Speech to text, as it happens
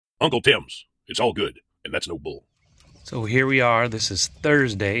Uncle Tim's. It's all good, and that's no bull. So here we are. This is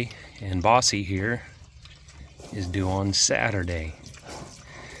Thursday, and Bossy here is due on Saturday.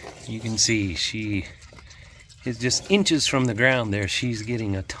 You can see she is just inches from the ground there. She's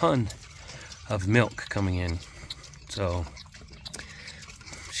getting a ton of milk coming in. So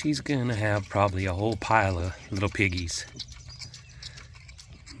she's gonna have probably a whole pile of little piggies.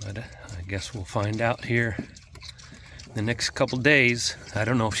 But I guess we'll find out here the next couple days. I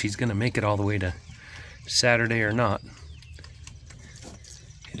don't know if she's gonna make it all the way to Saturday or not.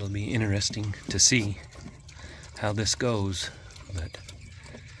 It'll be interesting to see how this goes, but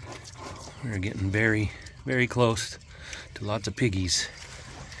we're getting very, very close to lots of piggies.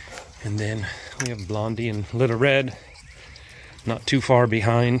 And then we have Blondie and Little Red, not too far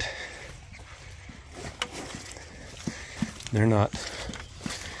behind. They're not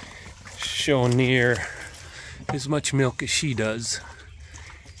showing near as much milk as she does,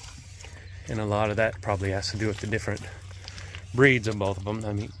 and a lot of that probably has to do with the different breeds of both of them.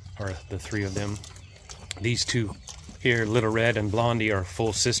 I mean, or the three of them. These two here, Little Red and Blondie, are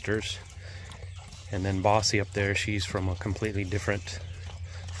full sisters, and then Bossy up there, she's from a completely different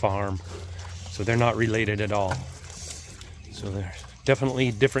farm, so they're not related at all. So there's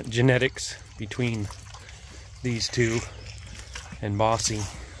definitely different genetics between these two and Bossy,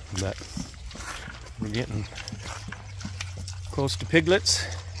 but we're getting close to Piglets,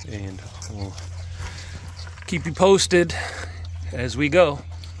 and we'll keep you posted as we go.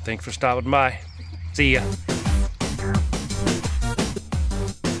 Thanks for stopping by. See ya.